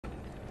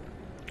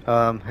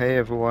Hey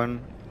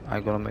everyone,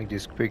 I'm gonna make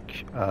this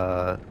quick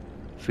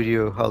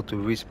video how to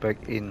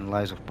respec in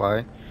Lies of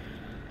Pi.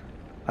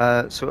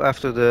 So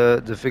after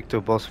the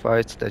Victor boss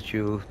fight that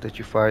you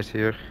fight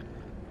here,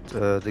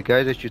 the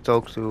guy that you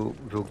talk to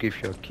will give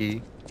you a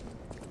key,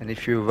 and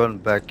if you run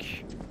back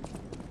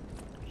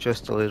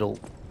just a little,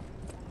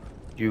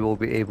 you will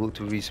be able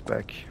to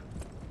respec.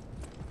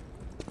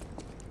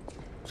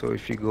 So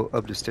if you go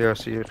up the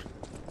stairs here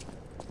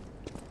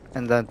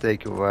and then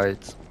take a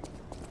right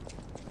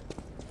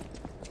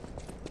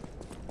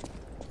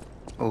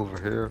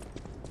over here,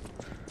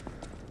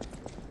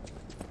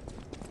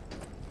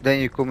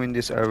 then you come in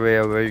this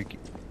area where you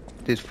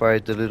did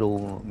fight the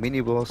little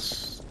mini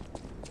boss,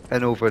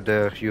 and over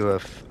there you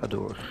have a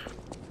door.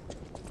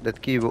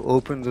 That key will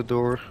open the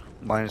door.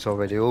 Mine is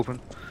already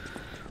open,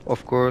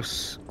 of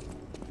course.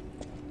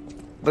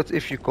 But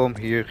if you come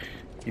here,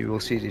 you will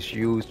see this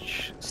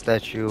huge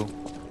statue,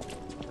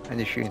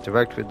 and if you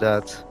interact with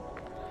that,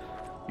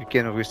 you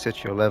can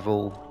reset your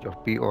level, your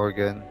P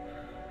organ,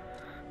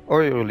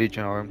 or your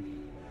Legion arm.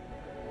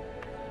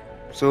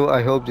 So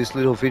I hope this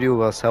little video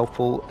was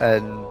helpful,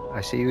 and I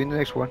see you in the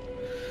next one.